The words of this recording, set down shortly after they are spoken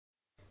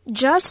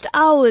Just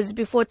hours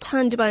before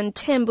Thandwa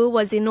Mthembu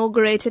was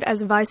inaugurated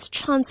as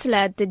Vice-Chancellor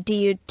at the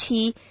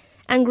DUT,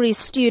 angry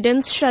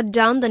students shut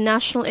down the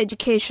National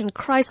Education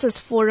Crisis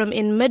Forum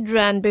in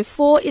Midrand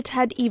before it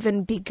had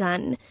even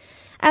begun.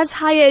 As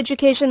Higher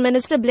Education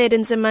Minister Blade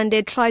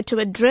Nzimande tried to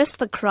address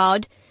the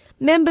crowd,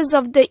 members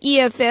of the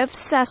EFF,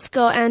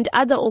 SASCO and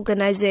other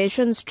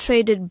organizations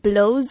traded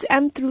blows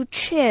and threw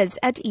chairs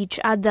at each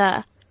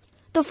other.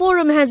 The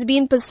forum has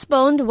been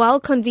postponed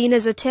while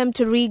conveners attempt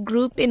to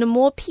regroup in a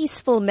more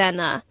peaceful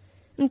manner.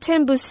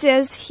 Mthembu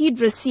says he'd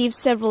received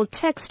several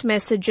text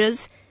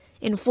messages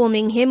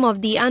informing him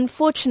of the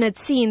unfortunate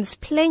scenes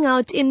playing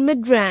out in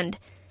Midrand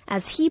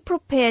as he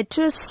prepared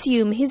to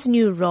assume his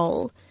new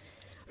role.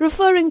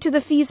 Referring to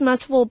the Fees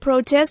Must Fall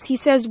protest, he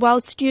says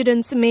while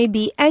students may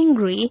be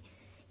angry,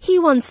 he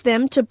wants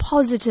them to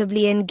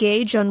positively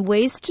engage on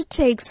ways to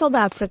take South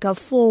Africa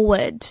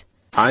forward.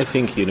 I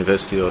think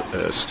university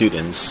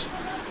students,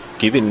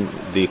 given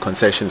the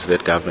concessions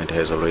that government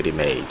has already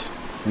made,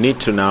 need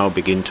to now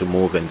begin to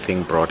move and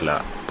think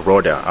broader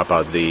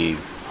about the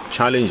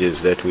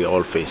challenges that we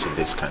all face in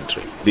this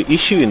country. The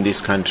issue in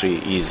this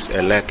country is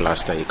a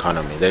lackluster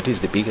economy. That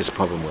is the biggest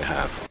problem we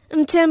have.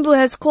 Mthembu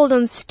has called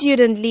on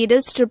student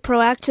leaders to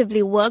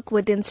proactively work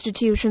with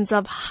institutions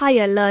of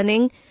higher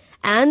learning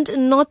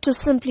and not to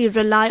simply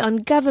rely on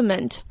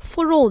government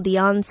for all the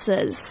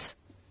answers.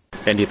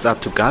 And it's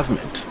up to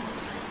government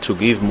to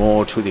give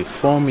more to the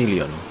 4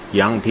 million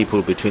young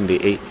people between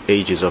the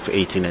ages of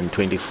 18 and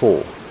 24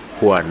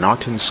 who are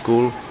not in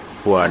school,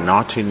 who are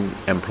not in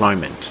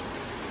employment.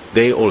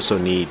 They also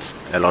need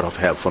a lot of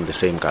help from the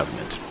same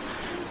government.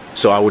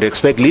 So I would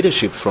expect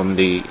leadership from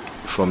the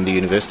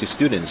university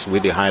students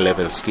with the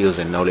high-level skills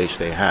and knowledge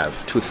they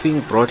have to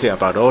think broadly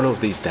about all of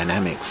these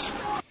dynamics.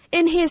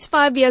 In his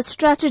 5-year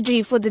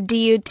strategy for the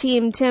DUT,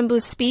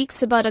 Mthembu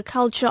speaks about a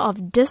culture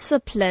of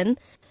discipline.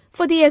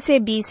 For the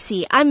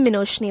SABC, I'm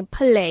Minoshni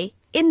Pillay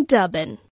in Durban.